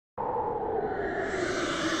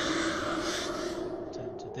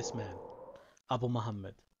this man, Abu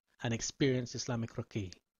Muhammad, an experienced Islamic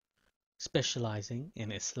Raqi, specializing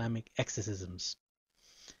in Islamic exorcisms.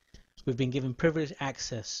 We've been given privileged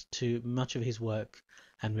access to much of his work,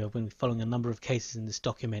 and we have been following a number of cases in this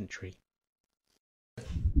documentary.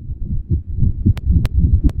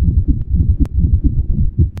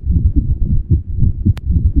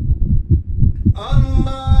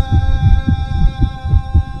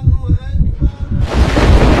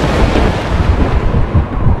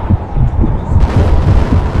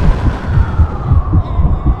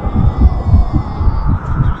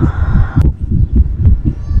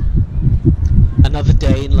 Another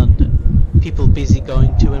day in London, people busy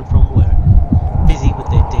going to and from work, busy with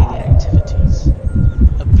their daily activities,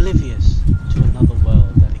 oblivious to another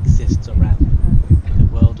world that exists around them, the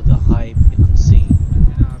world of the hype and unseen.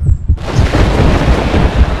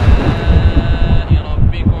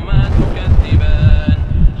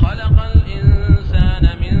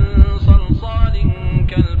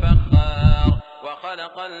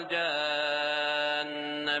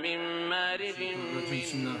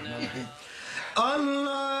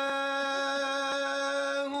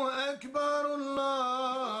 الله أكبر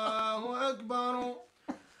الله أكبر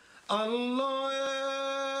الله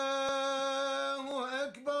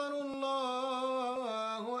أكبر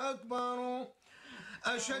الله أكبر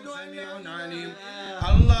أشهد أن لا عليم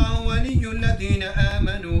الله ولي الذين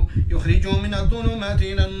آمنوا يخرجون من الظلمات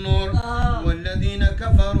إلى النور والذين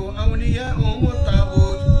كفروا أولياؤهم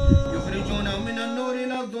الطاغوت يخرجونهم من النور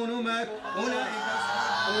إلى الظلمات أولئك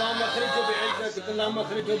اللهم اخرجه بعزتك اللهم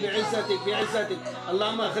اخرجه بعزتك بعزتك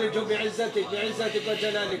اللهم اخرجه بعزتك بعزتك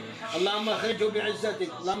وجلالك اللهم اخرجه بعزتك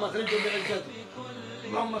اللهم اخرجه بعزتك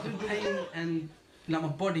اللهم اخرجه pain and like my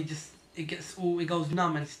body just it goes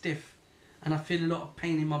numb and stiff, and I feel a lot of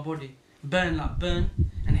pain in my body, burn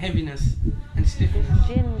and heaviness and stiffness.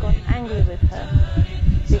 Jinn got angry with her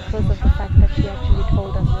because of the fact that she actually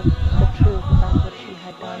told us the truth about what she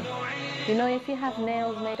had done. You know, if you have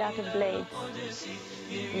nails made out of blades,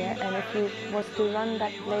 yeah, and if you was to run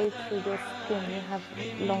that blade through your skin, you have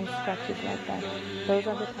long scratches like that. Those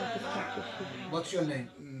are the type of scratches she had. What's your name?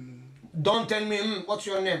 Don't tell me what's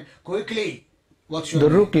your name. Quickly. What's your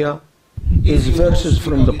name? The ruqya is verses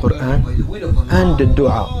from the Quran and the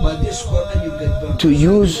dua to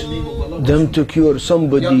use them to cure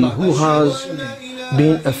somebody who has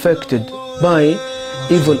been affected by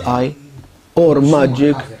evil eye or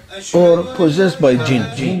magic or possessed by jinn.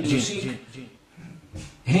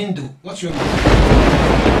 Hindu. What's your name?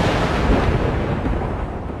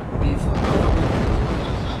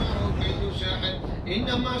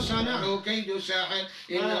 إنما صنعوا كيد ساحر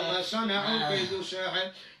إنما صنعوا كيد ساحر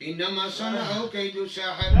إنما صنعوا كيد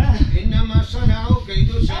ساحر إنما صنعوا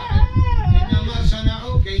كيد ساحر إنما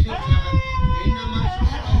صنعوا كيد ساحر إنما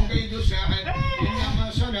صنعوا كيد ساحر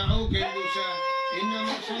إنما صنعوا كيد ساحر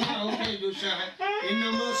إنما صنعوا كيد ساحر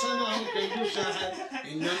إنما صنعوا كيد ساحر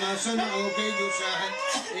إنما صنعوا كيد ساحر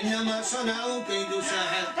إنما صنعوا كيد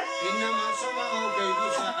ساحر إنما صنعوا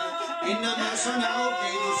كيد ساحر إنما صنعوا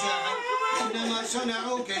كيد ساحر إنما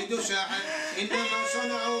صنعوا كيد ساحر إنما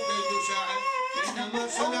صنعوا كيد ساحر إنما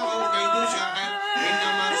صنعوا كيد ساحر